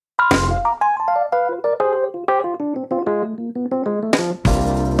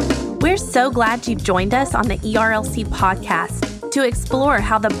so glad you've joined us on the ERLC podcast to explore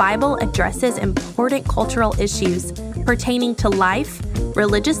how the Bible addresses important cultural issues pertaining to life,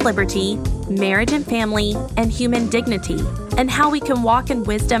 religious liberty, marriage and family, and human dignity, and how we can walk in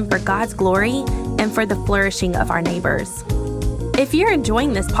wisdom for God's glory and for the flourishing of our neighbors. If you're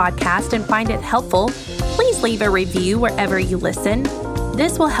enjoying this podcast and find it helpful, please leave a review wherever you listen.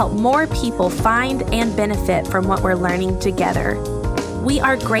 This will help more people find and benefit from what we're learning together. We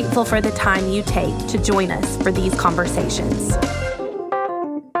are grateful for the time you take to join us for these conversations.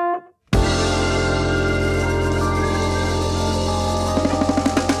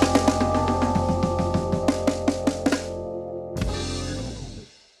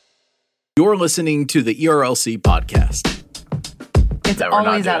 You're listening to the ERLC podcast. It's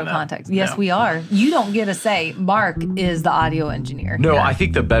always out of context. Yes, we are. You don't get to say, Mark is the audio engineer. No, I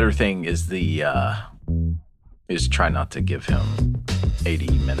think the better thing is is try not to give him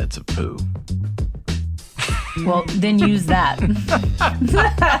 80 minutes of poo. Well, then use that.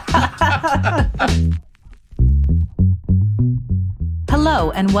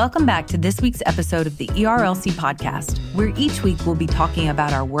 Hello, and welcome back to this week's episode of the ERLC podcast, where each week we'll be talking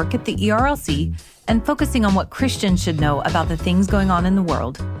about our work at the ERLC and focusing on what Christians should know about the things going on in the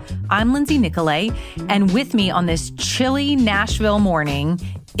world. I'm Lindsay Nicolay, and with me on this chilly Nashville morning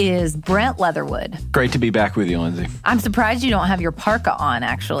is Brent Leatherwood. Great to be back with you, Lindsay. I'm surprised you don't have your parka on,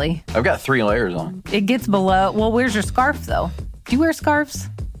 actually. I've got 3 layers on. It gets below, well, where's your scarf, though? Do you wear scarves?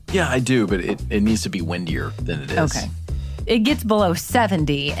 Yeah, I do, but it needs to be windier than it is. Okay. It gets below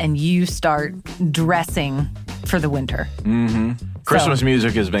 70 and you start dressing for the winter. Mm-hmm. Christmas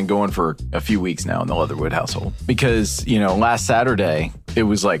music has been going for a few weeks now in the Leatherwood household because, last Saturday, it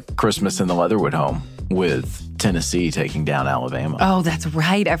was like Christmas in the Leatherwood home with Tennessee taking down Alabama. Oh, that's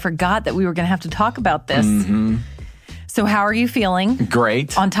right. I forgot that we were going to have to talk about this. Mm-hmm. So how are you feeling?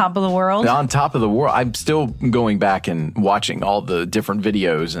 Great. On top of the world? On top of the world. I'm still going back and watching all the different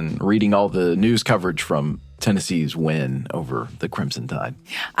videos and reading all the news coverage from Tennessee's win over the Crimson Tide.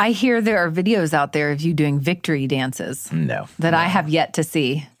 I hear there are videos out there of you doing victory dances. No. I have yet to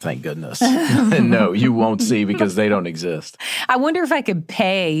see. Thank goodness. No, you won't see because they don't exist. I wonder if I could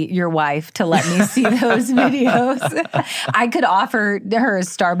pay your wife to let me see those videos. I could offer her a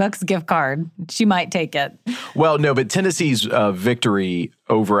Starbucks gift card. She might take it. Well, no, but Tennessee's victory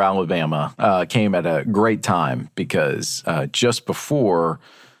over Alabama came at a great time because just before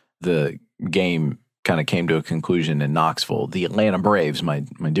the game kind of came to a conclusion in Knoxville, the Atlanta Braves, my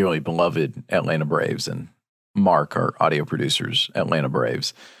dearly beloved Atlanta Braves, and Mark, our audio producer's Atlanta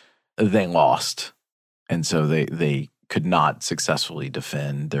Braves, they lost. And so they could not successfully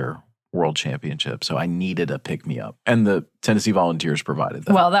defend their world championship. So I needed a pick-me-up. And the Tennessee Volunteers provided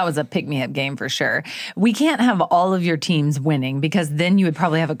that. Well, that was a pick-me-up game for sure. We can't have all of your teams winning because then you would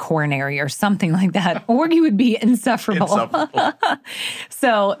probably have a coronary or something like that, or you would be insufferable.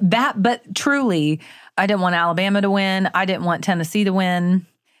 But truly, I didn't want Alabama to win. I didn't want Tennessee to win.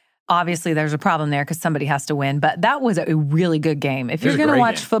 Obviously, there's a problem there because somebody has to win. But that was a really good game. If you're going to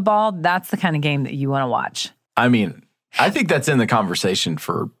watch football, that's the kind of game that you want to watch. I mean, I think that's in the conversation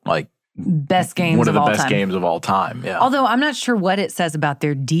for best games one of the all best time. games of all time. Yeah. Although I'm not sure what it says about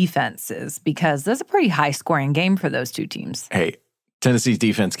their defenses because that's a pretty high-scoring game for those two teams. Hey, Tennessee's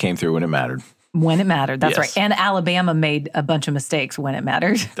defense came through when it mattered. When it mattered, that's yes. right. And Alabama made a bunch of mistakes when it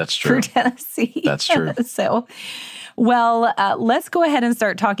mattered. That's true. For Tennessee. That's true. Let's go ahead and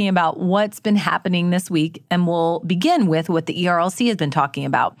start talking about what's been happening this week, and we'll begin with what the ERLC has been talking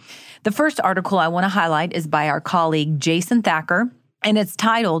about. The first article I want to highlight is by our colleague Jason Thacker, and it's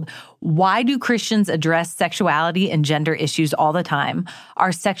titled, "Why Do Christians Address Sexuality and Gender Issues All the Time?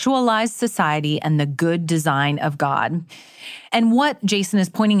 Our Sexualized Society and the Good Design of God." And what Jason is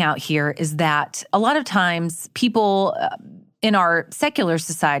pointing out here is that a lot of times people in our secular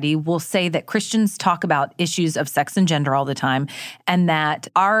society will say that Christians talk about issues of sex and gender all the time, and that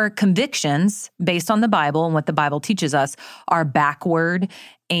our convictions based on the Bible and what the Bible teaches us are backward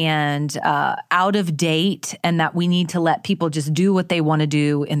and out of date, and that we need to let people just do what they want to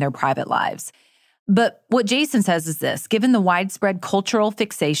do in their private lives. But what Jason says is this: given the widespread cultural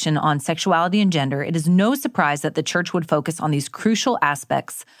fixation on sexuality and gender, it is no surprise that the church would focus on these crucial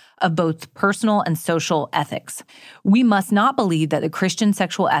aspects of both personal and social ethics. We must not believe that the Christian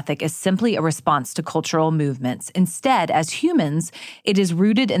sexual ethic is simply a response to cultural movements. Instead, as humans, it is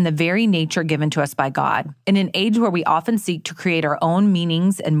rooted in the very nature given to us by God. In an age where we often seek to create our own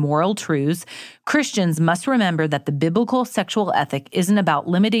meanings and moral truths, Christians must remember that the biblical sexual ethic isn't about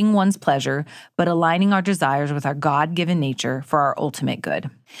limiting one's pleasure, but aligning our desires with our God-given nature for our ultimate good.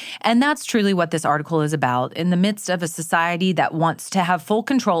 And that's truly what this article is about. In the midst of a society that wants to have full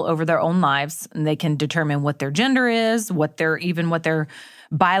control over their own lives, and they can determine what their gender is, what their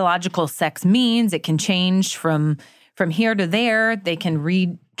biological sex means. It can change from here to there. They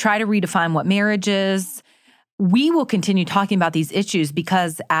can try to redefine what marriage is. We will continue talking about these issues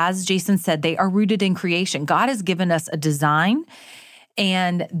because, as Jason said, they are rooted in creation. God has given us a design,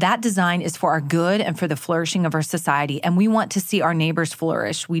 and that design is for our good and for the flourishing of our society. And we want to see our neighbors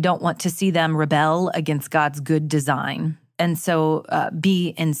flourish. We don't want to see them rebel against God's good design. And so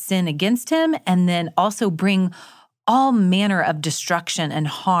be in sin against him, and then also bring all manner of destruction and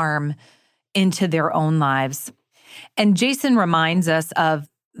harm into their own lives. And Jason reminds us of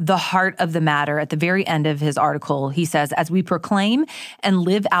the heart of the matter at the very end of his article. He says, as we proclaim and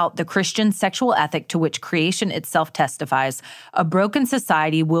live out the Christian sexual ethic to which creation itself testifies, a broken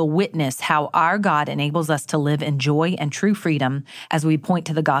society will witness how our God enables us to live in joy and true freedom as we point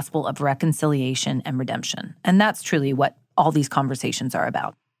to the gospel of reconciliation and redemption. And that's truly what all these conversations are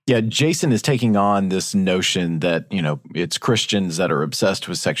about. Yeah, Jason is taking on this notion that, it's Christians that are obsessed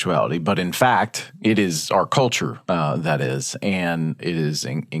with sexuality, but in fact, it is our culture that is, and it is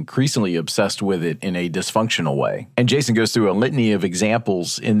increasingly obsessed with it in a dysfunctional way. And Jason goes through a litany of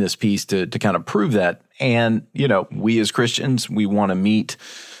examples in this piece to kind of prove that. And, we as Christians, we want to meet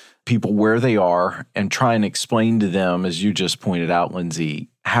people where they are and try and explain to them, as you just pointed out, Lindsay,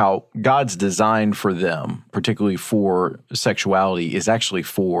 how God's design for them, particularly for sexuality, is actually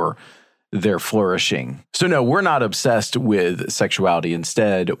for their flourishing. So no, we're not obsessed with sexuality.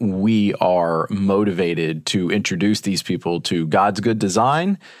 Instead, we are motivated to introduce these people to God's good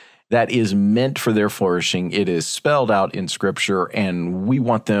design that is meant for their flourishing. It is spelled out in Scripture, and we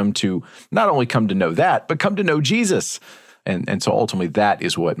want them to not only come to know that, but come to know Jesus. And so ultimately, that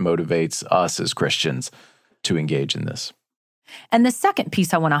is what motivates us as Christians to engage in this. And the second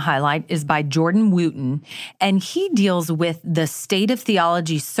piece I want to highlight is by Jordan Wooten, and he deals with the State of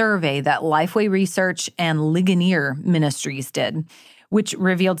Theology survey that Lifeway Research and Ligonier Ministries did, which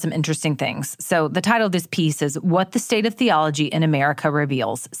revealed some interesting things. So the title of this piece is What the State of Theology in America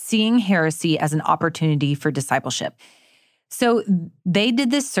Reveals, Seeing Heresy as an Opportunity for Discipleship. So they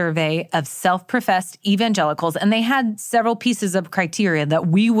did this survey of self-professed evangelicals, and they had several pieces of criteria that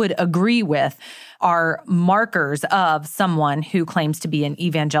we would agree with are markers of someone who claims to be an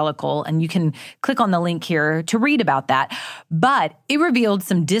evangelical. And you can click on the link here to read about that. But it revealed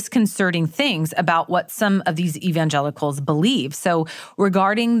some disconcerting things about what some of these evangelicals believe. So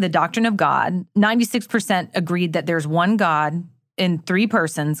regarding the doctrine of God, 96% agreed that there's one God in three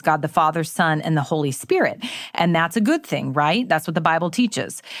persons, God the Father, Son, and the Holy Spirit. And that's a good thing, right? That's what the Bible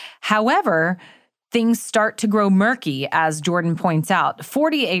teaches. However, things start to grow murky, as Jordan points out.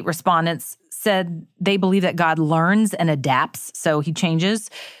 48 respondents said they believe that God learns and adapts, so he changes.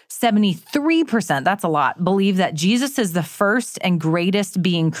 73%, that's a lot, believe that Jesus is the first and greatest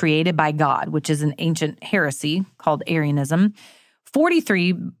being created by God, which is an ancient heresy called Arianism.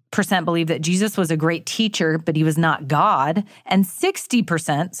 43% believe that Jesus was a great teacher, but he was not God. And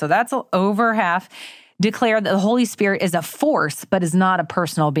 60%, so that's over half, declare that the Holy Spirit is a force, but is not a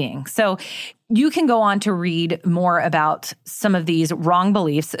personal being. So you can go on to read more about some of these wrong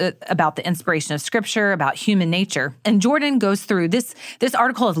beliefs about the inspiration of Scripture, about human nature. And Jordan goes through this. This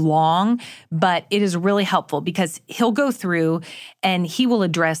article is long, but it is really helpful because he'll go through and he will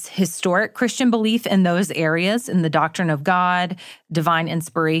address historic Christian belief in those areas, in the doctrine of God, divine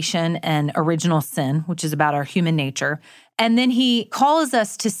inspiration, and original sin, which is about our human nature. And then he calls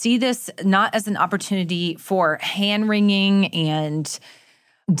us to see this not as an opportunity for hand-wringing and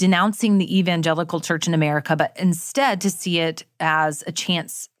denouncing the evangelical church in America, but instead to see it as a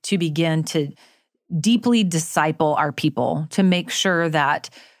chance to begin to deeply disciple our people, to make sure that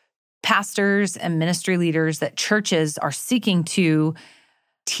pastors and ministry leaders, that churches are seeking to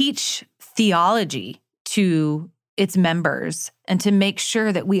teach theology to its members and to make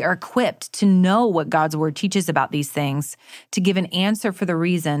sure that we are equipped to know what God's word teaches about these things, to give an answer for the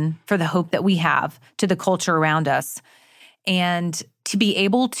reason, for the hope that we have to the culture around us, and to be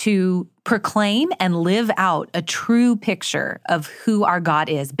able to proclaim and live out a true picture of who our God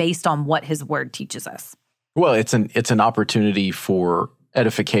is based on what his word teaches us. Well, it's an opportunity for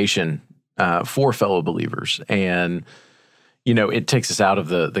edification for fellow believers. And, it takes us out of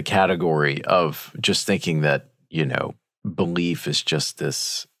the category of just thinking that, belief is just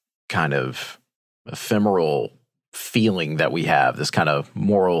this kind of ephemeral feeling that we have, this kind of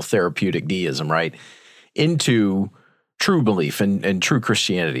moral therapeutic deism, right? Into true belief and true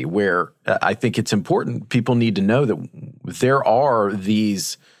Christianity, where I think it's important. People need to know that there are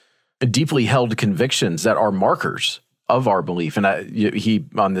these deeply held convictions that are markers of our belief. And he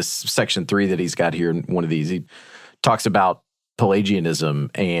on this section 3 that he's got here in one of these, he talks about Pelagianism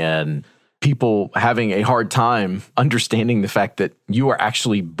and people having a hard time understanding the fact that you are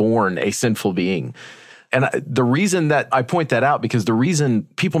actually born a sinful being. And the reason that I point that out, because the reason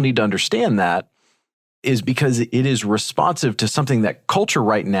people need to understand that is because it is responsive to something that culture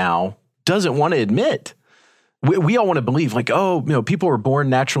right now doesn't want to admit. We all want to believe like, people are born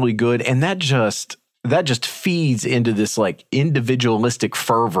naturally good, and that just feeds into this like individualistic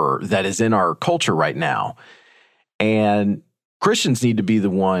fervor that is in our culture right now. And Christians need to be the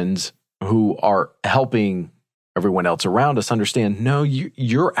ones who are helping everyone else around us understand, no,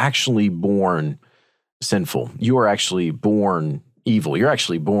 you're actually born sinful. You are actually born evil. You're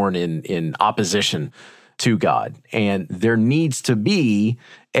actually born in opposition to God. And there needs to be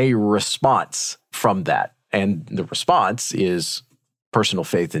a response from that. And the response is personal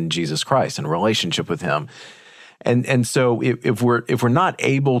faith in Jesus Christ and a relationship with him. And so if we're not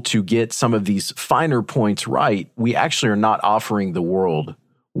able to get some of these finer points right, we actually are not offering the world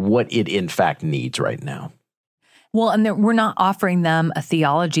what it in fact needs right now. Well, and we're not offering them a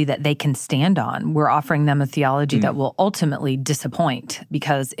theology that they can stand on. We're offering them a theology that will ultimately disappoint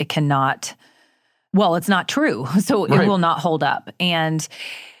because it cannot, it's not true. So it will not hold up. And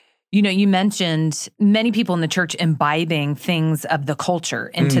you mentioned many people in the church imbibing things of the culture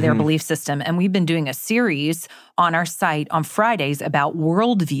into their belief system. And we've been doing a series on our site on Fridays about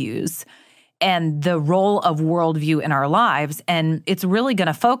worldviews and the role of worldview in our lives. And it's really going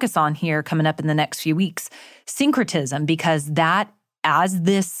to focus on here coming up in the next few weeks, syncretism, because that, as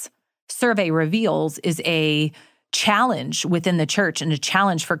this survey reveals, is a challenge within the church and a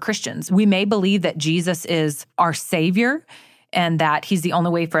challenge for Christians. We may believe that Jesus is our Savior and that he's the only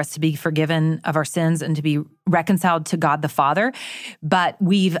way for us to be forgiven of our sins and to be reconciled to God the Father. But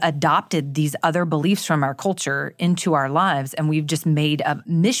we've adopted these other beliefs from our culture into our lives, and we've just made a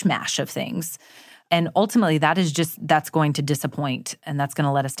mishmash of things. And ultimately, that's going to disappoint, and that's going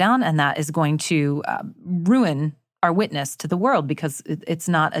to let us down, and that is going to ruin our witness to the world because it's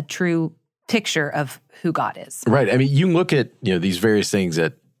not a true picture of who God is. Right. I mean, you look at these various things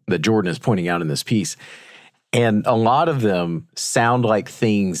that Jordan is pointing out in this piece, and a lot of them sound like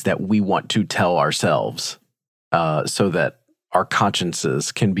things that we want to tell ourselves so that our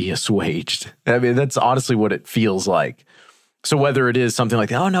consciences can be assuaged. I mean, that's honestly what it feels like. So whether it is something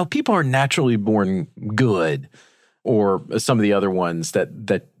like, oh, no, people are naturally born good, or some of the other ones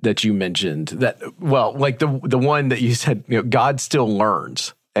that you mentioned, like the one that you said, God still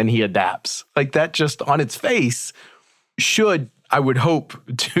learns and he adapts. Like that just on its face should, I would hope,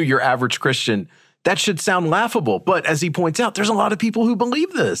 to your average Christian, that should sound laughable. But as he points out, there's a lot of people who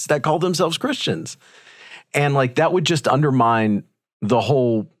believe this that call themselves Christians. And like that would just undermine the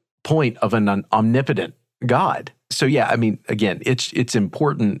whole point of an omnipotent God. So yeah, I mean, again, it's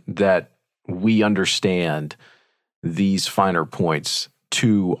important that we understand these finer points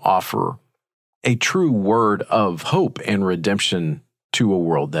to offer a true word of hope and redemption to a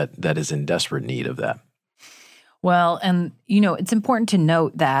world that is in desperate need of that. Well, and, it's important to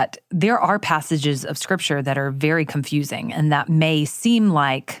note that there are passages of Scripture that are very confusing and that may seem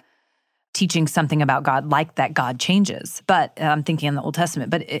like teaching something about God, like that God changes. But I'm thinking in the Old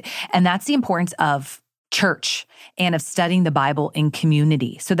Testament. And that's the importance of church and of studying the Bible in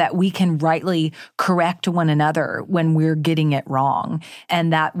community so that we can rightly correct one another when we're getting it wrong,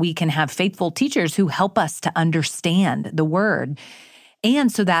 and that we can have faithful teachers who help us to understand the Word.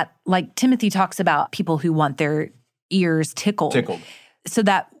 And so that, like Timothy talks about, people who want their ears tickled. So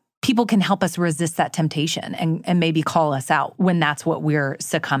that people can help us resist that temptation and maybe call us out when that's what we're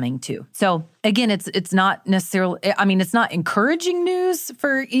succumbing to. So again, it's not necessarily, it's not encouraging news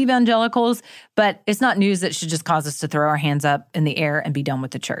for evangelicals, but it's not news that should just cause us to throw our hands up in the air and be done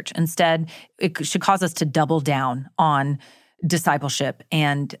with the church. Instead, it should cause us to double down on discipleship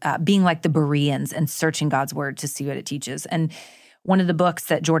and being like the Bereans and searching God's word to see what it teaches. And one of the books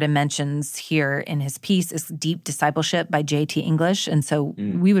that Jordan mentions here in his piece is Deep Discipleship by J.T. English. And so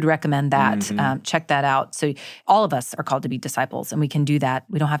we would recommend that. Check that out. So all of us are called to be disciples, and we can do that.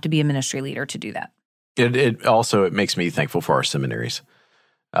 We don't have to be a ministry leader to do that. It also makes me thankful for our seminaries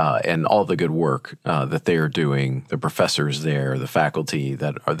and all the good work that they are doing, the professors there, the faculty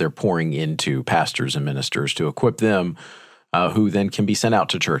that they're pouring into pastors and ministers to equip them, who then can be sent out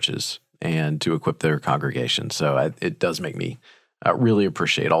to churches and to equip their congregation. So it does make me really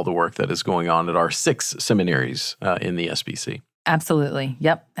appreciate all the work that is going on at our 6 seminaries in the SBC. Absolutely.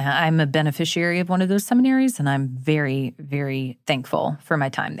 Yep. I'm a beneficiary of one of those seminaries, and I'm very, very thankful for my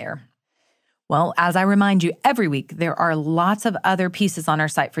time there. Well, as I remind you every week, there are lots of other pieces on our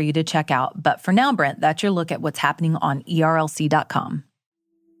site for you to check out. But for now, Brent, that's your look at what's happening on ERLC.com.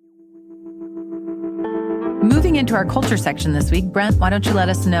 Moving into our culture section this week, Brent, why don't you let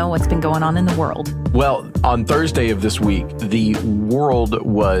us know what's been going on in the world? Well, on Thursday of this week, the world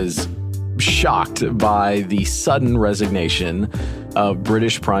was shocked by the sudden resignation of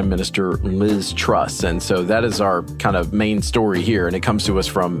British Prime Minister Liz Truss. And so that is our kind of main story here, and it comes to us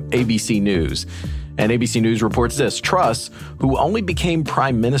from ABC News. And ABC News reports this: Truss, who only became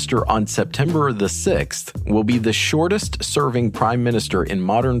prime minister on September the 6th, will be the shortest serving prime minister in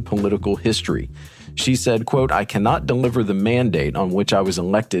modern political history. She said, quote, "I cannot deliver the mandate on which I was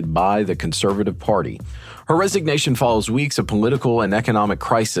elected by the Conservative Party." Her resignation follows weeks of political and economic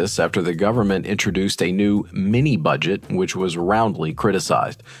crisis after the government introduced a new mini-budget, which was roundly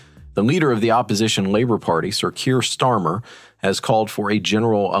criticized. The leader of the opposition Labour Party, Sir Keir Starmer, has called for a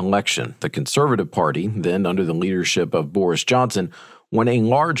general election. The Conservative Party, then under the leadership of Boris Johnson, won a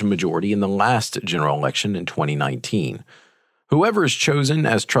large majority in the last general election in 2019. Whoever is chosen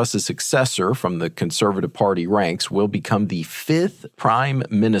as Truss's successor from the Conservative Party ranks will become the fifth prime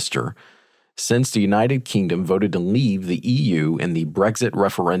minister since the United Kingdom voted to leave the EU in the Brexit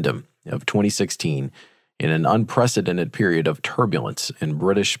referendum of 2016 in an unprecedented period of turbulence in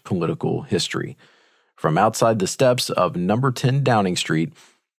British political history. From outside the steps of number 10 Downing Street,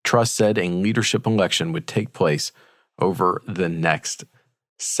 Truss said a leadership election would take place over the next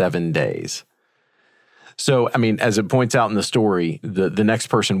 7 days. So, I mean, as it points out in the story, the next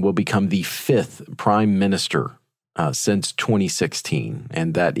person will become the fifth prime minister since 2016,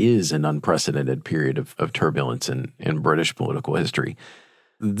 and that is an unprecedented period of turbulence in British political history.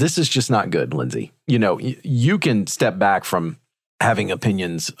 This is just not good, Lindsay. You know, you can step back from having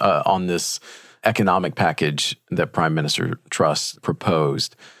opinions on this economic package that Prime Minister Truss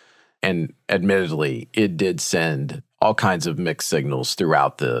proposed, and admittedly, it did send all kinds of mixed signals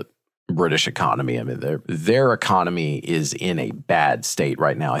throughout the British economy. I mean, their economy is in a bad state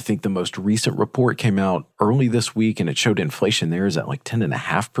right now. I think the most recent report came out early this week, and it showed inflation there is at like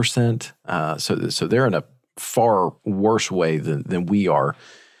 10.5%. So they're in a far worse way than we are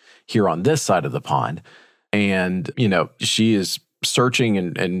here on this side of the pond. And, you know, she is searching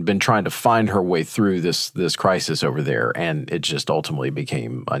and been trying to find her way through this crisis over there, and it just ultimately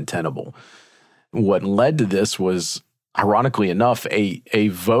became untenable. What led to this was, ironically enough, a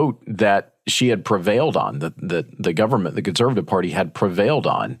vote that she had prevailed on, that the government, the Conservative Party, had prevailed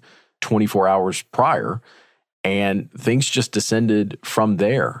on 24 hours prior, and things just descended from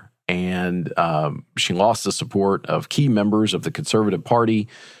there. And she lost the support of key members of the Conservative Party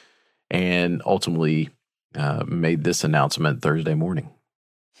and ultimately made this announcement Thursday morning.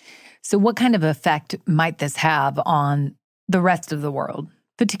 So what kind of effect might this have on the rest of the world,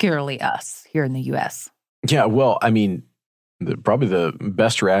 particularly us here in the U.S.? Yeah, well, I mean, probably the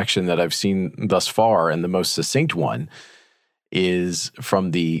best reaction that I've seen thus far, and the most succinct one, is from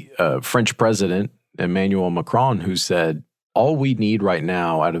the French president, Emmanuel Macron, who said, all we need right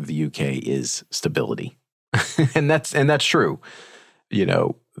now out of the UK is stability. and that's true. You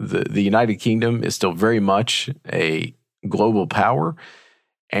know, the United Kingdom is still very much a global power,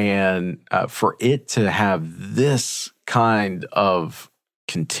 and for it to have this kind of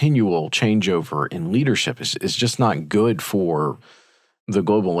continual changeover in leadership is just not good for the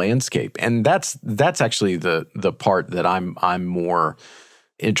global landscape. And that's actually the part that I'm more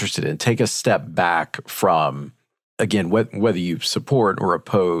interested in. Take a step back from, again, whether you support or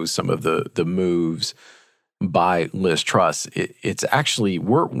oppose some of the moves by Liz Truss. It's actually,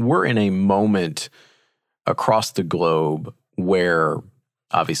 we're in a moment across the globe where,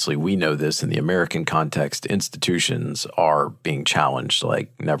 obviously, we know this in the American context, institutions are being challenged like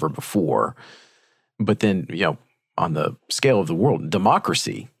never before. But then, you know, on the scale of the world,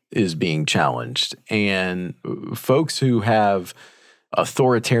 democracy is being challenged. And folks who have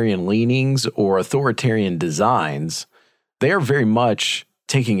authoritarian leanings or authoritarian designs, they are very much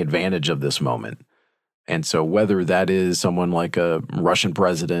taking advantage of this moment. And so whether that is someone like a Russian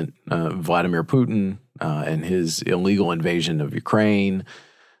president, Vladimir Putin, and his illegal invasion of Ukraine,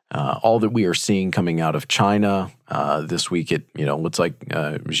 all that we are seeing coming out of China this week, it looks like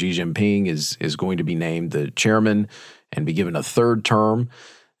Xi Jinping is going to be named the chairman and be given a third term.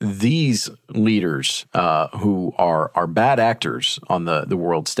 These leaders who are bad actors on the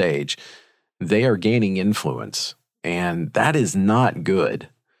world stage, they are gaining influence, and that is not good.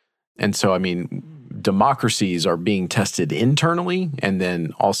 And so, I mean, democracies are being tested internally and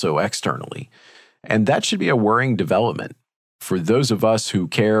then also externally. And that should be a worrying development for those of us who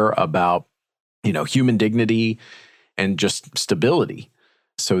care about, human dignity and just stability.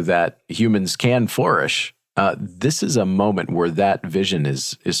 so that humans can flourish, this is a moment where that vision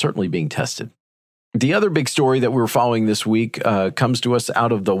is certainly being tested. The other big story that we're following this week comes to us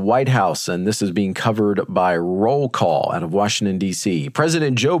out of the White House, and this is being covered by Roll Call out of Washington, D.C.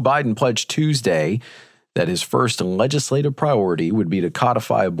 President Joe Biden pledged Tuesday that his first legislative priority would be to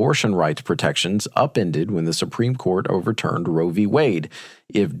codify abortion rights protections upended when the Supreme Court overturned Roe v. Wade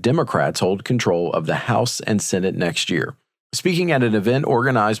if Democrats hold control of the House and Senate next year. Speaking at an event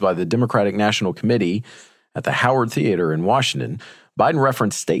organized by the Democratic National Committee at the Howard Theater in Washington, Biden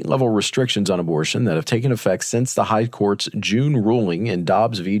referenced state-level restrictions on abortion that have taken effect since the High Court's June ruling in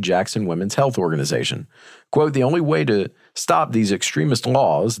Dobbs v. Jackson Women's Health Organization. Quote, "The only way to stop these extremist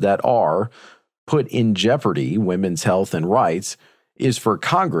laws that are put in jeopardy women's health and rights is for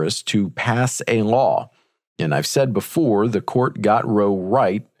Congress to pass a law. And I've said before, the court got Roe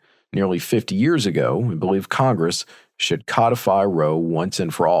right nearly 50 years ago. We believe Congress should codify Roe once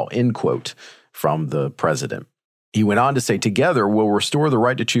and for all," end quote, from the president. He went on to say, "Together, we'll restore the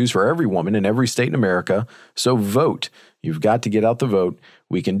right to choose for every woman in every state in America. So vote. You've got to get out the vote.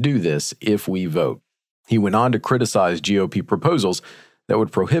 We can do this if we vote." He went on to criticize GOP proposals that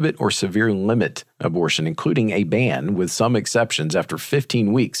would prohibit or severely limit abortion, including a ban with some exceptions after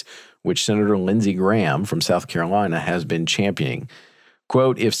 15 weeks, which Senator Lindsey Graham from South Carolina has been championing.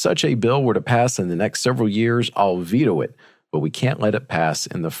 Quote, "If such a bill were to pass in the next several years, I'll veto it, but we can't let it pass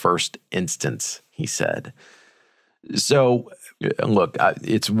in the first instance," he said. So, look,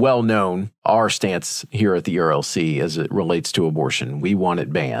 it's well known, our stance here at the ERLC as it relates to abortion. We want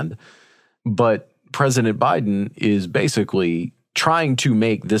it banned. But President Biden is basically trying to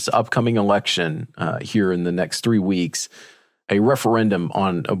make this upcoming election here in the next 3 weeks a referendum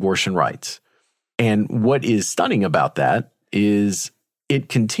on abortion rights. And what is stunning about that is it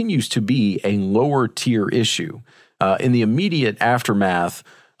continues to be a lower tier issue. In the immediate aftermath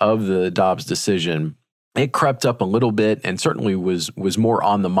of the Dobbs decision, it crept up a little bit and certainly was more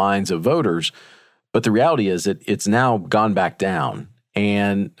on the minds of voters. But the reality is it's now gone back down.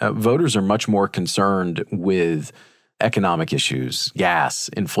 And voters are much more concerned with economic issues, gas,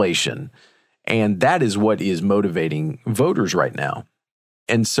 inflation. And that is what is motivating voters right now.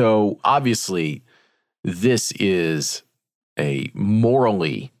 And so obviously, this is a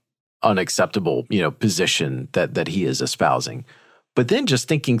morally unacceptable, position that he is espousing. But then just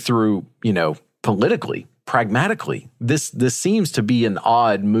thinking through, politically, pragmatically, this seems to be an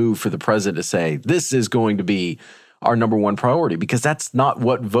odd move for the president to say, this is going to be our number one priority, because that's not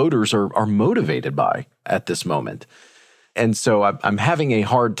what voters are motivated by at this moment. And so I'm having a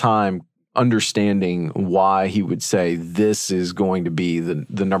hard time understanding why he would say this is going to be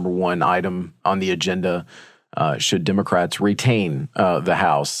the number one item on the agenda should Democrats retain the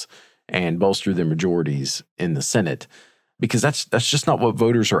House and bolster their majorities in the Senate, because that's just not what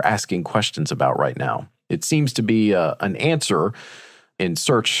voters are asking questions about right now. It seems to be an answer in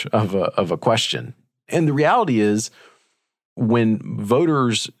search of a question. And the reality is, when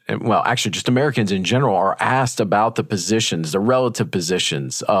voters, well, actually just Americans in general, are asked about the positions, the relative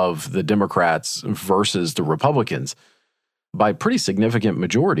positions of the Democrats versus the Republicans, by pretty significant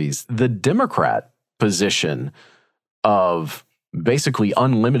majorities, the Democrat position of basically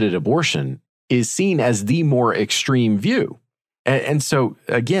unlimited abortion is seen as the more extreme view. And so,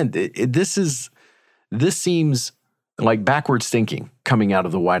 again, this seems like backwards thinking coming out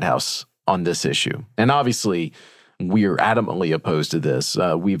of the White House on this issue. And obviously, we are adamantly opposed to this.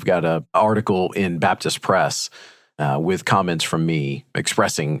 We've got an article in Baptist Press with comments from me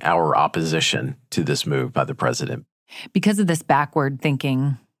expressing our opposition to this move by the president. Because of this backward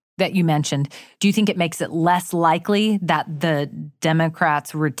thinking that you mentioned, do you think it makes it less likely that the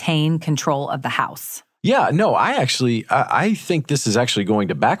Democrats retain control of the House? Yeah, no, I think this is actually going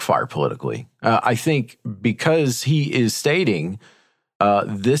to backfire politically. I think because he is stating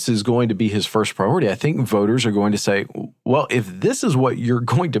this is going to be his first priority, I think voters are going to say, well, if this is what you're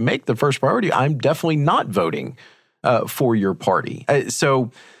going to make the first priority, I'm definitely not voting for your party.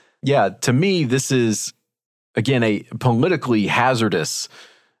 So, yeah, to me, this is, again, a politically hazardous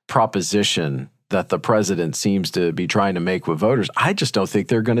proposition that the president seems to be trying to make with voters. I just don't think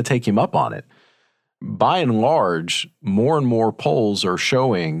they're going to take him up on it. By and large, more and more polls are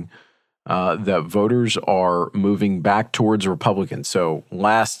showing that voters are moving back towards Republicans. So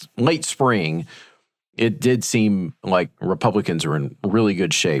late spring, it did seem like Republicans are in really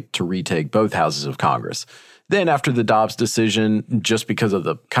good shape to retake both houses of Congress. Then after the Dobbs decision, just because of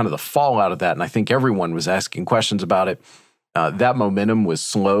the kind of the fallout of that, and I think everyone was asking questions about it, that momentum was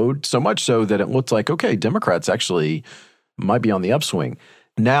slowed, so much so that it looked like, okay, Democrats actually might be on the upswing.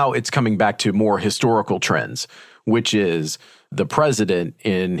 Now it's coming back to more historical trends, which is the president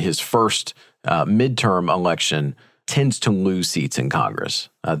in his first midterm election tends to lose seats in Congress.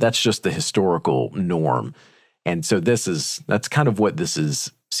 That's just the historical norm. And so that's kind of what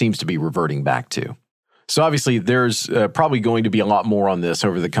seems to be reverting back to. So obviously there's probably going to be a lot more on this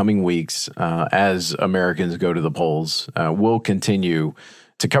over the coming weeks as Americans go to the polls. We'll continue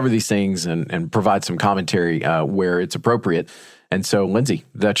to cover these things and provide some commentary where it's appropriate. And so, Lindsay,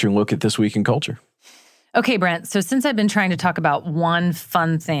 that's your look at This Week in Culture. Okay, Brent. So since I've been trying to talk about one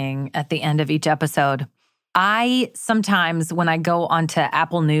fun thing at the end of each episode, I sometimes, when I go onto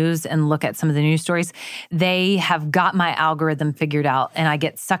Apple News and look at some of the news stories, they have got my algorithm figured out, and I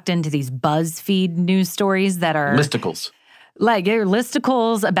get sucked into these BuzzFeed news stories that are listicles. Like, they're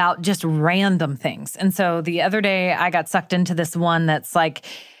listicles about just random things. And so the other day, I got sucked into this one that's like,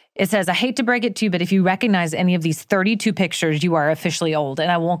 it says, I hate to break it to you, but if you recognize any of these 32 pictures, you are officially old. And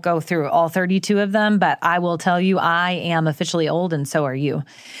I won't go through all 32 of them, but I will tell you I am officially old, and so are you.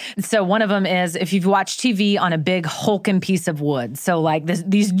 So one of them is if you've watched TV on a big hulking piece of wood. So like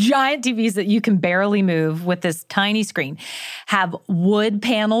these giant TVs that you can barely move with this tiny screen, have wood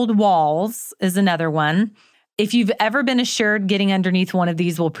paneled walls is another one. If you've ever been assured getting underneath one of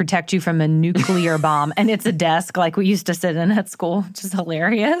these will protect you from a nuclear bomb, and it's a desk like we used to sit in at school, which is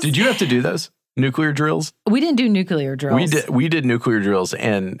hilarious. Did you have to do those nuclear drills? We didn't do nuclear drills. We did nuclear drills,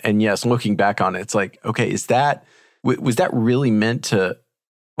 and yes, looking back on it, it's like, okay, was that really meant to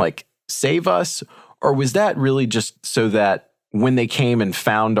like save us, or was that really just so that when they came and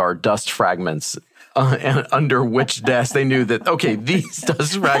found our dust fragments under which desk, they knew that, okay, these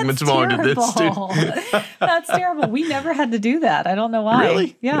dust fragments belong to this student. That's terrible. We never had to do that. I don't know why.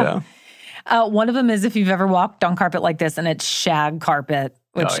 Really? Yeah. One of them is if you've ever walked on carpet like this and it's shag carpet,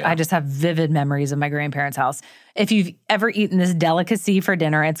 which I just have vivid memories of my grandparents' house. If you've ever eaten this delicacy for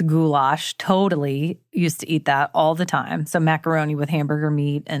dinner, it's goulash. Totally used to eat that all the time. So macaroni with hamburger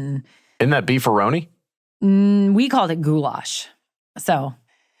meat and... Isn't that beefaroni? We called it goulash. So...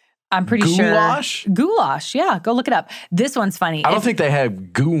 I'm pretty goulash? Sure. Goulash, yeah. Go look it up. This one's funny. I don't think they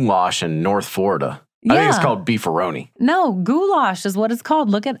have goulash in North Florida. I think it's called beefaroni. No, goulash is what it's called.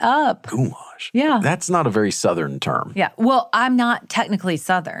 Look it up. Goulash? Yeah. That's not a very Southern term. Yeah. Well, I'm not technically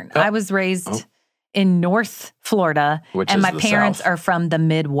Southern. I was raised in North Florida, and my parents South. Are from the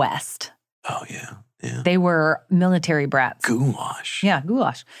Midwest. Oh, yeah. Yeah. They were military brats. Goulash. Yeah,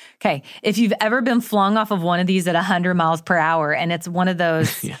 goulash. Okay. If you've ever been flung off of one of these at 100 miles per hour, and it's one of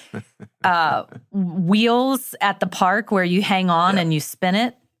those wheels at the park where you hang on and you spin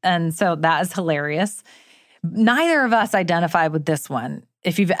it, and so that is hilarious. Neither of us identified with this one.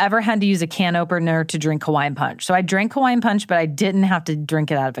 If you've ever had to use a can opener to drink Hawaiian Punch. So I drank Hawaiian Punch, but I didn't have to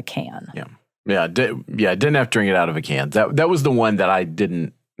drink it out of a can. Yeah. I didn't have to drink it out of a can. That was the one that I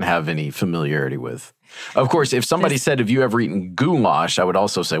didn't have any familiarity with. Of course, if somebody said, have you ever eaten goulash, I would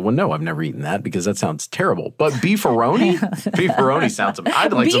also say, well, no, I've never eaten that because that sounds terrible. But beefaroni? Beefaroni sounds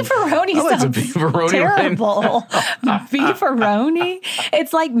beefaroni sounds terrible. Beefaroni?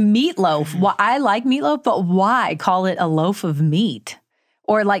 It's like meatloaf. Well, I like meatloaf, but why call it a loaf of meat?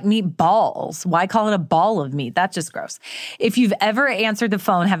 Or like meatballs. Why call it a ball of meat? That's just gross. If you've ever answered the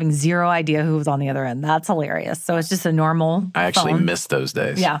phone having zero idea who was on the other end, that's hilarious. So it's just a normal I actually phone. Missed those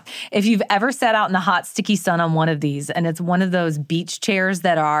days. Yeah. If you've ever sat out in the hot, sticky sun on one of these, and it's one of those beach chairs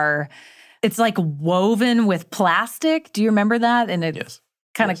that are, it's like woven with plastic. Do you remember that? And it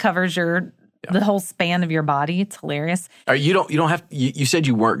kind of covers the whole span of your body. It's hilarious. You don't have. You said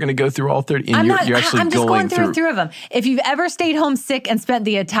you weren't going to go through all 30. And you're actually I'm just going through 3 of them. If you've ever stayed home sick and spent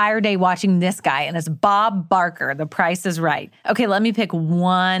the entire day watching this guy, and it's Bob Barker, The Price is Right. Okay, let me pick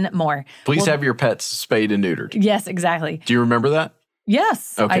one more. Please have your pets spayed and neutered. Yes, exactly. Do you remember that?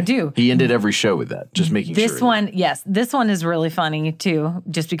 Yes, okay. I do. He ended every show with that, just making sure. This one is really funny too,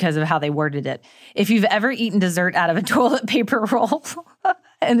 just because of how they worded it. If you've ever eaten dessert out of a toilet paper roll,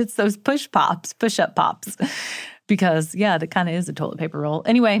 and it's those push-up pops, because that kind of is a toilet paper roll.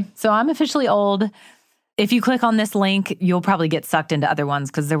 Anyway, so I'm officially old. If you click on this link, you'll probably get sucked into other ones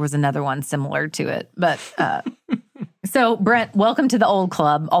because there was another one similar to it. But so Brent, welcome to the old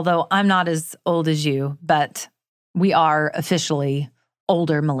club, although I'm not as old as you, but we are officially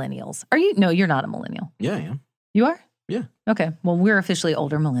older millennials. Are you? No, you're not a millennial. Yeah, I am. You are? Yeah. Okay. Well, we're officially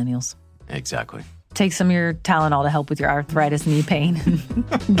older millennials. Exactly. Take some of your Tylenol to help with your arthritis, knee pain,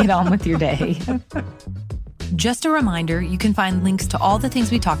 and get on with your day. Just a reminder, you can find links to all the things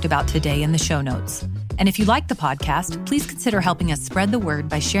we talked about today in the show notes. And if you like the podcast, please consider helping us spread the word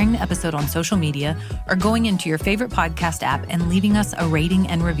by sharing the episode on social media or going into your favorite podcast app and leaving us a rating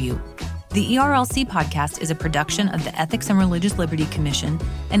and review. The ERLC podcast is a production of the Ethics and Religious Liberty Commission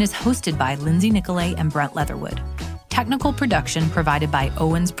and is hosted by Lindsay Nicolay and Brent Leatherwood. Technical production provided by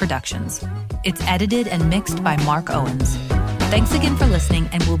Owens Productions. It's edited and mixed by Mark Owens. Thanks again for listening,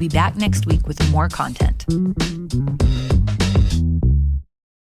 and we'll be back next week with more content.